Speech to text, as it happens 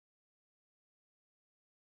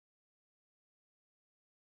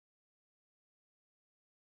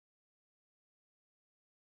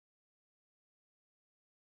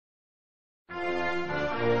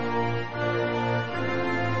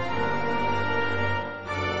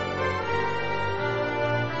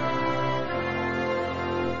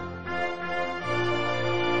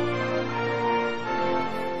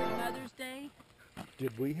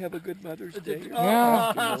Did we have a good Mother's Day?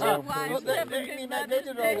 Yeah. They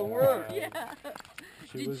did all the work. Yeah.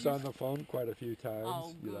 She was on the phone quite a few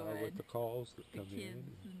times, you know, with good. the calls that come Kids, in.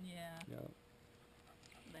 yeah. Yeah.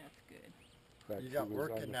 That's good. In fact, You she got was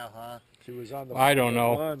working on now, huh? She was on the I phone don't with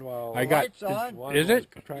know. one while I got- Lights on? one Is was it?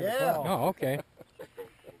 trying Yeah. to call. Oh, okay.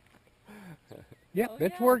 Yep, Oh,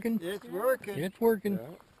 it's yeah. working. It's working. It's working.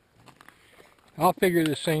 Yeah. I'll figure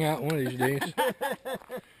this thing out one of these days.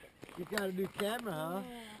 You got a new camera, huh?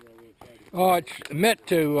 Oh, it's meant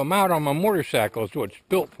to mount on my motorcycle is what it's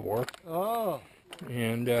built for. Oh.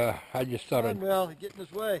 And I just thought Well, get in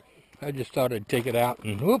this way. I'd take it out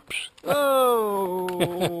and whoops. Oh.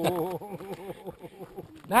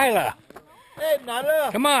 Nyla, Hey,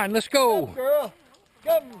 Nyla. come on, let's go. Come, girl.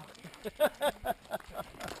 Come.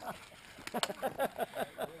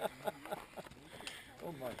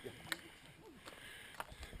 Oh my God.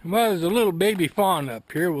 Well, there's a little baby fawn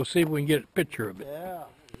up here. We'll see if we can get a picture of it. Yeah.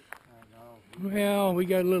 I know. Well, we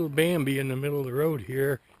got a little Bambi in the middle of the road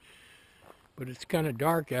here, but it's kind of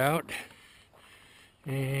dark out,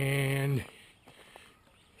 and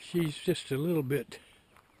she's just a little bit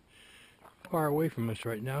far away from us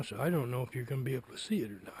right now, so I don't know if you're going to be able to see it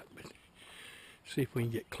or not, but see if we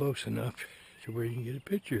can get close enough to where you can get a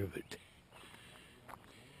picture of it.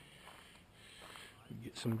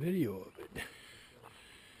 Get some video of it.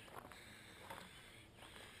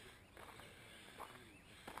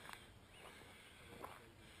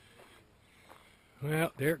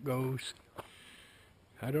 Well, there it goes.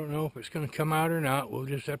 I don't know if it's going to come out or not. We'll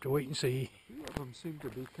just have to wait and see. Two of them seem to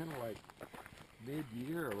be kind of like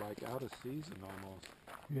mid-year, like out of season almost.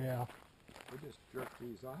 Yeah. We just jerked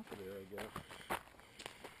these off of there, I guess.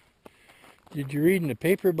 Did you read in the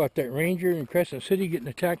paper about that ranger in Crescent City getting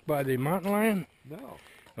attacked by the mountain lion? No.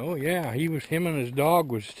 Oh yeah, him and his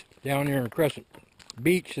dog was down there in Crescent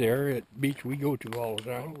Beach there, at beach we go to all the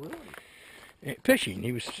time. Oh, really? And fishing,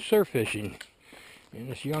 he was surf fishing. And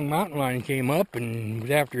this young mountain lion came up and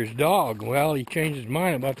was after his dog. Well, he changed his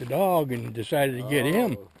mind about the dog and decided to get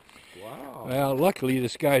him. Wow. Well, luckily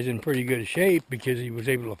this guy's in pretty good shape because he was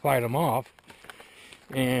able to fight him off.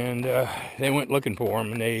 And they went looking for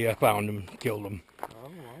him and they found him, killed him. Oh,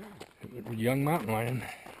 wow. It was a young mountain lion.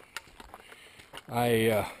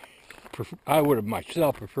 I would have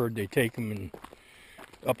myself preferred they take him and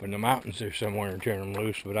up in the mountains there somewhere and turn them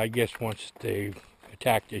loose, but I guess once they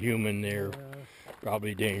attack a human, they're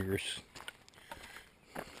probably dangerous.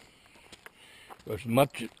 As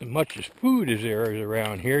much as food as there is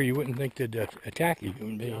around here, you wouldn't think they'd attack a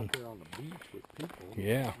human being. Out there on the beach with people.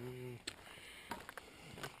 Yeah.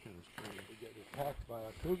 That's kind of strange. To get attacked by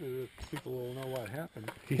a cougar, people will know what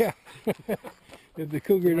happened. Yeah. If the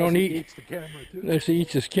cougar don't eat, Eats the camera too. unless he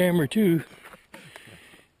eats his camera too.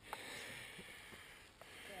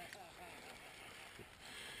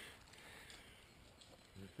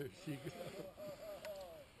 There she goes.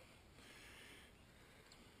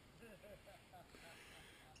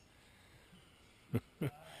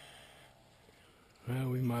 Well,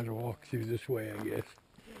 we might as well walk through this way, I guess.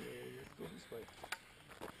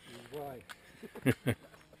 Why?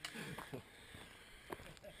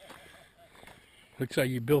 Looks like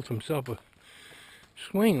he built himself a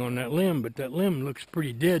swing on that limb, but that limb looks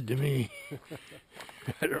pretty dead to me.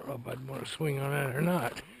 I don't know if I'd want to swing on that or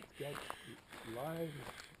not. Got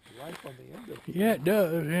life on the end of it. Yeah, it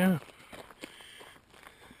does, yeah.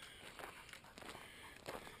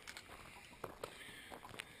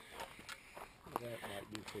 That might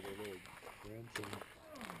be for the little grandson.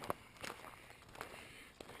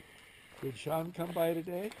 Did Sean come by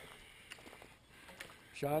today?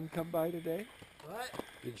 Sean come by today? What?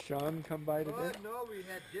 Did Sean come by today? What? No, we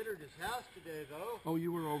had dinner at his house today, though. Oh,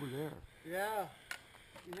 you were over there. Yeah.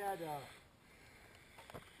 We had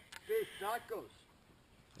beef tacos.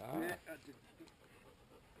 Ah. Yeah,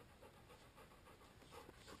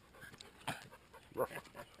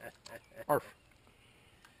 Arf.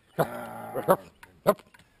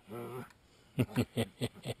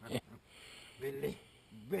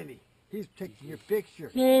 Billy, he's taking your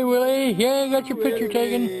picture. Hey, Willie. Yeah, got your picture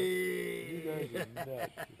taken. You guys are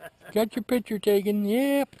nuts. Got your picture taken.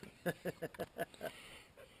 Yep.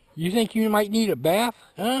 You think you might need a bath,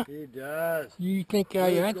 huh? He does. You think He's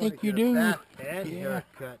I gonna think you get a do. bath and Yeah.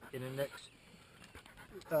 haircut in the next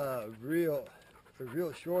real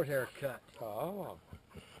short haircut. Oh.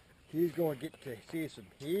 He's going to get to see some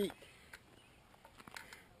heat.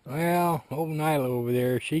 Well, old Nyla over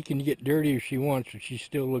there, she can get dirty if she wants, but she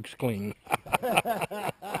still looks clean.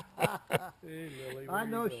 Hey, Lily, I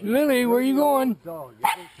know she. Lily, where you going? Dog,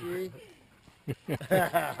 isn't she?